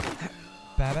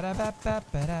 Ba ba da ba ba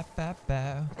ba da ba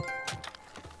ba.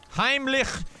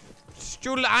 Heimlich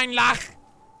Stuhl einlach.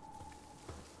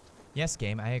 Yes,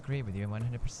 game, I agree with you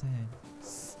 100%.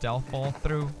 Stealth all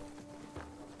through.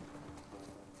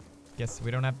 Guess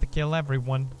we don't have to kill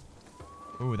everyone.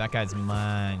 Ooh, that guy's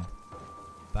mine.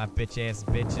 That bitch ass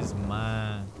bitch is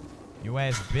mine. You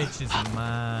ass bitch is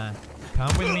mine.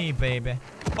 Come with me, baby.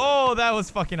 Oh, that was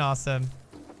fucking awesome.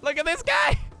 Look at this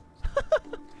guy.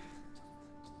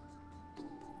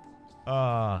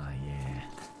 Oh, yeah.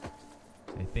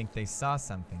 I think they saw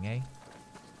something, eh?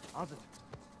 How's it?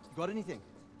 You got anything?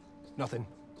 Nothing.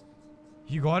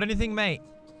 You got anything, mate?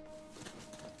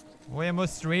 Boy, I'm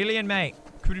Australian, mate.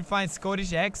 Couldn't find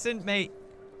Scottish accent, mate.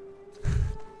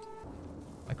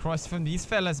 Across from these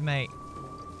fellas, mate.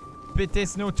 But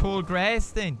there's no tall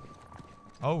grass then.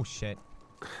 Oh, shit.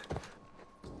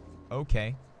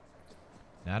 Okay.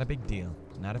 Not a big deal.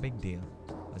 Not a big deal.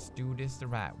 Let's do this the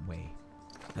right way.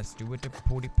 Let's do it the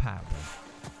PewDiePie way.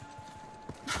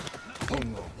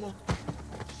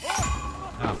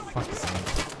 Oh, fuck's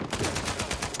sake.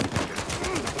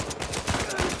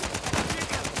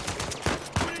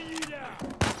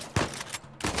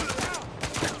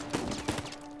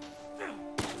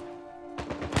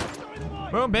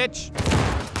 Boom, bitch.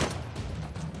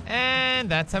 And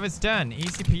that's how it's done.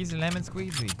 Easy peasy lemon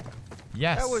squeezy.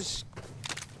 Yes. That was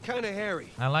kind of hairy.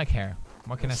 I like hair.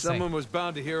 What can I say? Someone was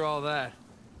bound to hear all that.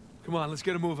 Come on, let's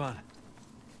get a move on.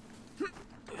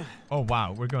 Oh,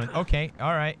 wow. We're going. Okay.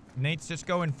 All right. Nate's just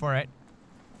going for it.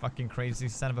 Fucking crazy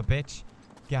son of a bitch.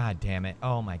 God damn it.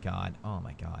 Oh, my God. Oh,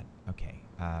 my God. Okay.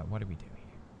 What do we do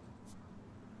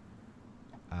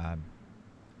here?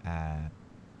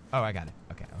 Oh, I got it.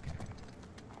 Okay. Okay.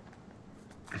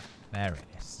 There it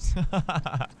is.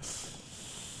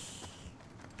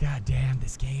 God damn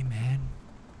this game, man.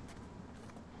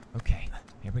 Okay,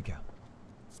 here we go.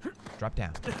 Drop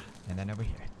down. And then over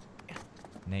here.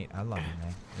 Nate, I love you,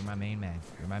 man. You're my main man.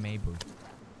 You're my main boo.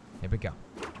 Here we go.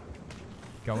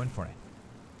 Going for it.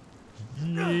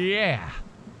 Yeah.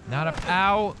 Not a...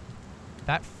 Ow.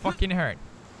 That fucking hurt.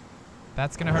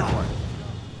 That's gonna hurt more.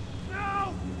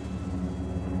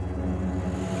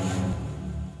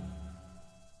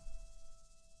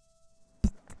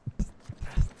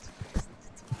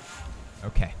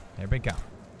 Okay, there we go.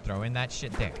 Throw in that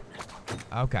shit there.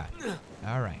 Oh, God.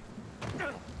 All right.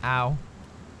 Ow.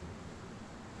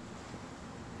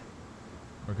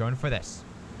 We're going for this.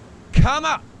 Come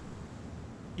up!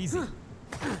 Easy.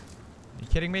 You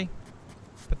kidding me?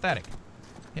 Pathetic.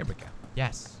 Here we go.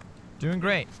 Yes. Doing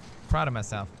great. Proud of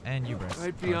myself. And you, Bruce.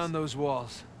 Right beyond those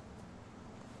walls.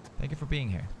 Thank you for being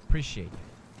here. Appreciate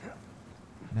you.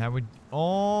 Now we're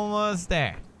almost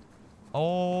there.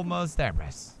 Almost there,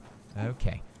 Bruce.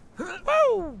 Okay.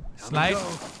 Woo! Slide.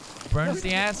 Burns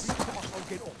the ass.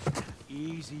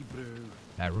 Easy, bro.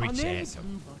 That rich ass.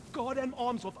 Goddamn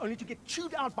arms off only to get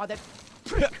chewed out by that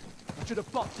prick. I should have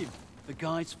blocked him. The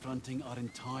guy's fronting our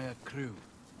entire crew.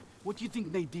 What do you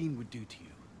think Nadine would do to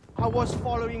you? I was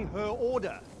following her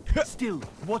order. Still,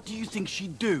 what do you think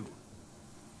she'd do?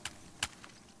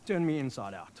 Turn me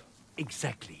inside out.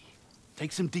 Exactly.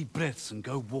 Take some deep breaths and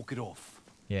go walk it off.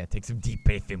 Yeah, take some deep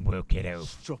breath and work it out.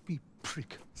 Stroppy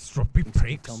prick. Stroppy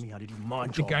pricks. Tell me how to do my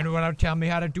You job. gonna wanna tell me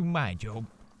how to do my job?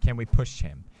 Can we push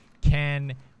him?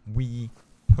 Can we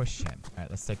push him? Alright,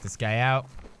 let's take this guy out.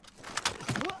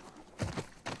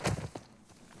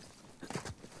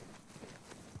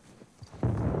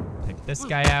 Take this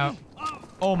guy out.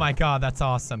 Oh my god, that's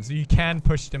awesome. So you can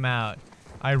push them out.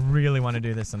 I really want to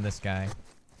do this on this guy.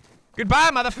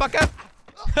 Goodbye, motherfucker!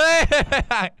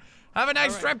 Have a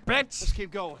nice trip, bitch! Let's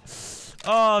keep going.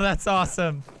 Oh, that's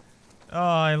awesome. Oh,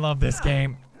 I love this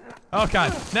game. Oh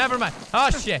god, never mind. Oh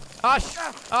shit. Oh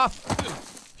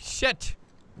shit.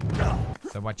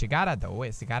 So what you gotta do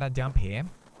is you gotta jump here.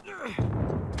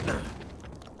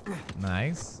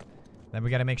 Nice. Then we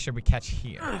gotta make sure we catch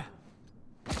here.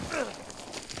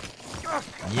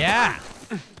 Yeah.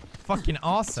 Fucking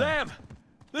awesome. Sam,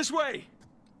 this way.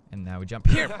 And now we jump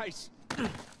here. Nice.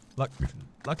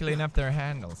 Luckily enough, there are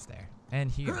handles there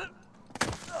and here.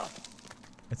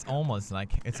 It's almost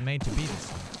like it's made to be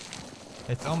this way.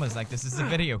 It's almost like this is a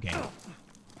video game.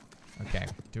 Okay,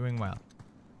 doing well.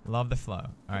 Love the flow.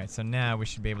 All right, so now we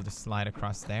should be able to slide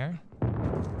across there.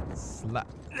 Slide.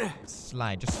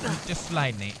 Just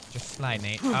slide, Nate. Just slide,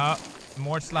 Nate. Oh,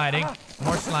 more sliding.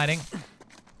 More sliding.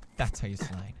 That's how you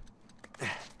slide.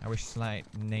 I wish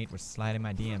Nate was sliding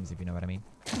my DMs, if you know what I mean.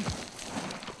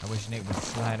 I wish Nate would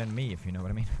slide on me, if you know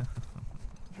what I mean.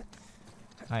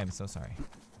 I am so sorry.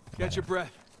 Catch your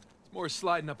breath. There's more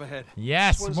sliding up ahead.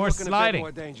 Yes, This one's more looking sliding. A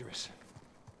bit more dangerous.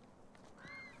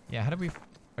 Yeah, how do we...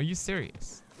 Are you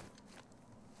serious?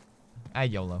 Ah,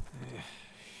 YOLO.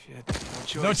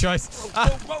 Shit. No choice.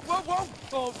 Whoa.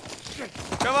 Oh, shit.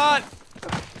 Come on.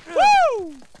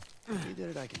 Woo! You did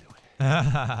it, I can do it.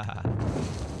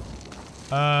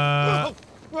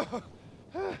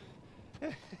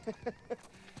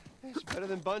 It's better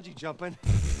than bungee jumping.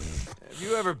 Have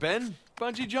you ever been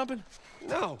bungee jumping?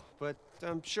 No, but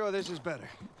I'm sure this is better.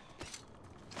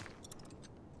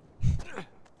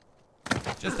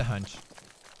 Just a hunch.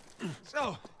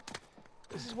 So,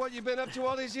 this is what you've been up to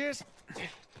all these years?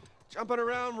 Jumping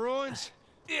around ruins?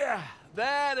 Yeah,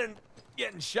 that and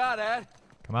getting shot at,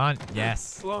 Come on.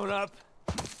 Yes. blown up,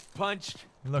 punched,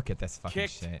 Look at this fucking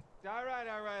Kicked. shit. All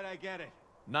right, I get it.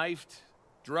 knifed,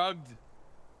 drugged.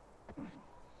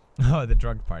 Oh, the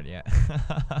drug part, yeah.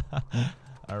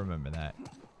 I remember that.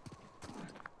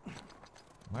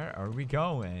 Where are we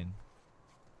going?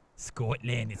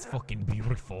 Scotland is fucking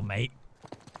beautiful, mate.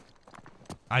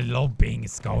 I love being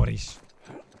Scottish.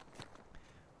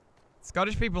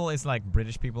 Scottish people is like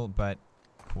British people, but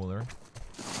cooler.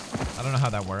 I don't know how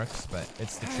that works, but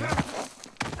it's the truth.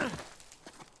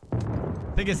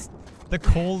 I think it's the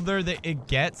colder that it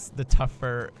gets, the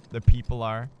tougher the people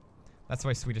are. That's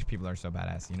why Swedish people are so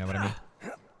badass. You know what I mean?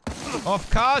 Of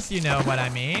course you know what I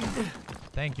mean.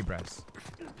 Thank you, bros.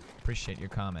 Appreciate your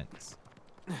comments.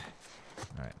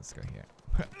 Alright, let's go here.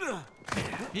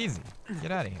 Easy.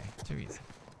 Get out of here. Too easy.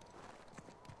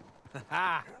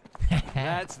 Ha!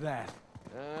 That's that.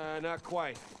 Not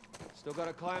quite. Still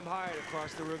gotta climb higher to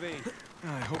cross the ravine.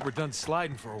 I hope we're done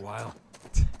sliding for a while.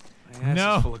 My ass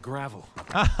No. is full of gravel.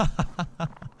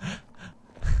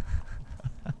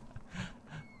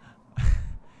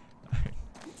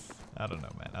 I don't know,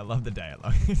 man. I love the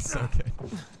dialogue. It's so good.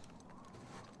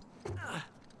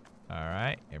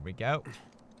 Alright, here we go.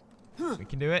 We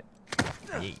can do it.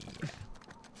 Yeah.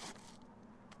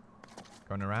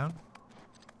 Going around.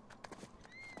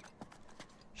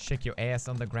 Shake your ass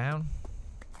on the ground.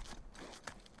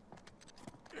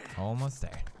 Almost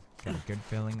there. Got a good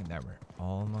feeling that we're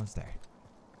almost there.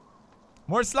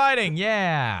 More sliding,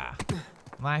 yeah!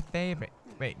 My favorite.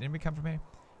 Wait, didn't we come from here?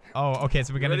 Oh, okay,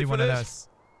 so we're gonna ready do for one of this? those.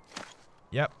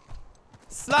 Yep.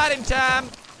 Sliding time!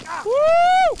 Woo!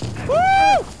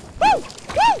 Woo! Woo!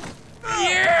 Woo!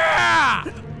 Yeah!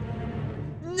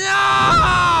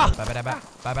 No! Ba-ba-da-ba,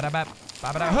 ba-ba-da-ba,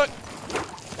 ba-ba-da, hook!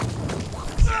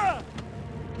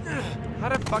 How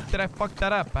the fuck did I fuck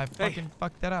that up? I fucking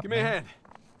fucked that up. Give me a man. hand.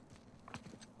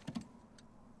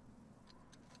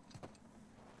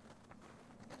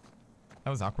 That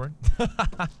was awkward.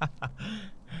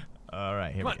 All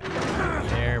right, here we go.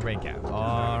 Here we go.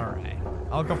 All right.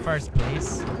 I'll go first,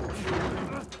 please.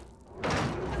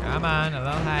 Come on, a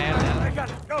little higher. I got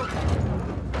it. Go.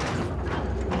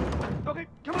 Okay,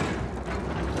 come on.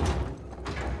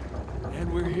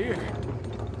 And we're here.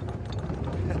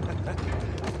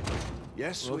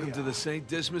 Yes, Welcome to the St.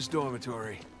 Dismas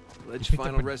Dormitory. Alleged picked up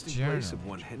final a resting journal. place of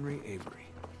one Henry Avery.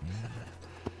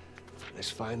 Let's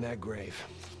find that grave.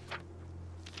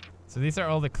 So these are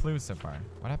all the clues so far.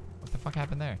 What the fuck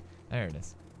happened there? There it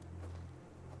is.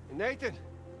 Hey, Nathan,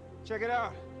 check it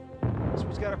out. This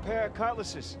one's got a pair of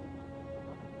cutlasses.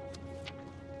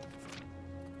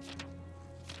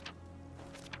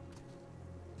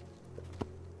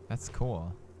 That's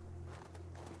cool.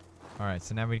 All right,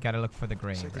 so now we gotta look for the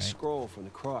grave, It's like right? the scroll from the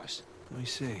cross. Let me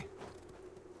see.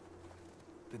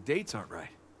 The dates aren't right.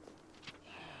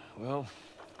 Well,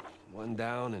 one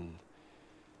down and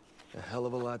a hell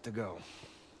of a lot to go.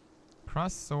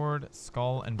 Cross sword,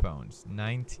 skull and bones.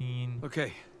 19.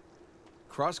 Okay.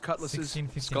 Cross cutlasses,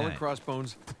 1659. skull and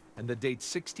crossbones, and the date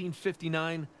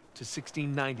 1659 to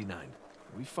 1699.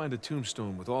 We find a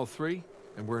tombstone with all three,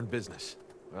 and we're in business.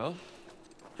 Well,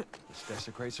 let's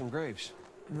desecrate some graves.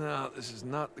 No, this is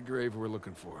not the grave we're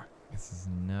looking for. This is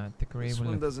not the grave. This we're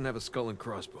one looking- doesn't have a skull and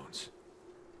crossbones.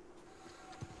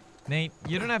 Nate,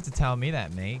 you don't have to tell me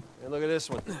that, mate. And look at this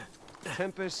one.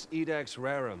 Tempus Edax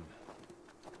Rerum.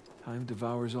 Time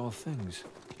devours all things.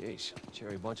 Jeez,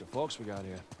 cherry bunch of folks we got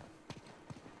here.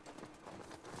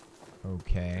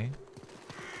 Okay.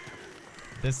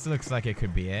 This looks like it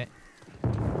could be it.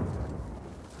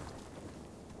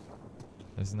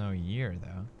 There's no year,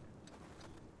 though.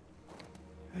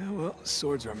 Yeah, well,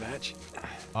 swords are a match.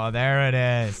 Oh, there it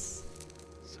is.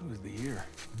 So is the year.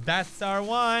 That's our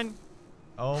one.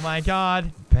 Oh my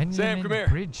God. Benjamin Sam, come here.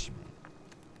 Bridgman.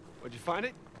 What'd you find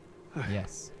it?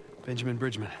 Yes. Benjamin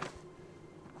Bridgman.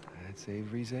 That's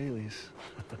Avery's alias.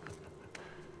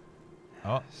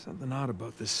 Oh. Something odd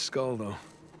about this skull, though.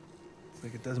 It's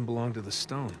like it doesn't belong to the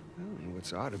stone. Well,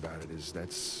 what's odd about it is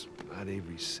that's not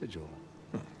Avery's sigil.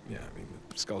 Huh. Yeah, I mean,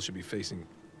 the skull should be facing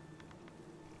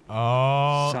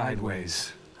Oh.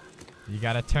 sideways. You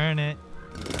gotta turn it.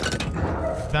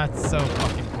 That's so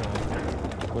fucking cool.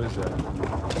 What is that?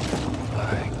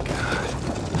 My God.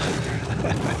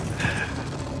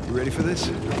 You ready for this?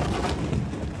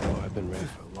 Oh, I've been ready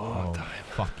for a long time.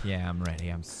 Fuck yeah, I'm ready.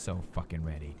 I'm so fucking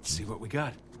ready. Let's see what we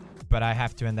got. But I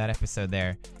have to end that episode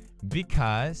there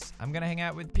because I'm gonna hang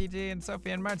out with PG and Sophie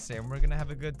and March and we're gonna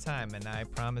have a good time, and I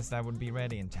promised I would be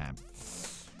ready in time.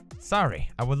 Sorry,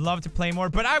 I would love to play more,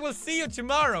 but I will see you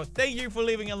tomorrow. Thank you for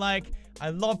leaving a like. I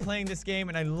love playing this game,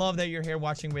 and I love that you're here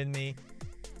watching with me.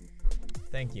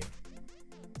 Thank you.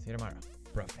 See you tomorrow.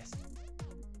 Brofist.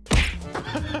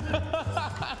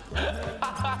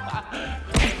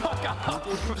 Fuck off.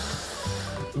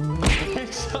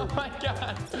 Oh my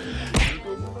God.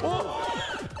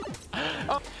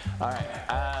 Oh. All right.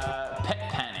 Pet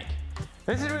panic.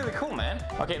 This is really cool, man.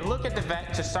 Okay, look at the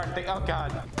vet to start the. Oh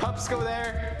God. Pups go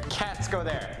there. Cats go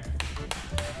there.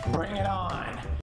 Bring it on.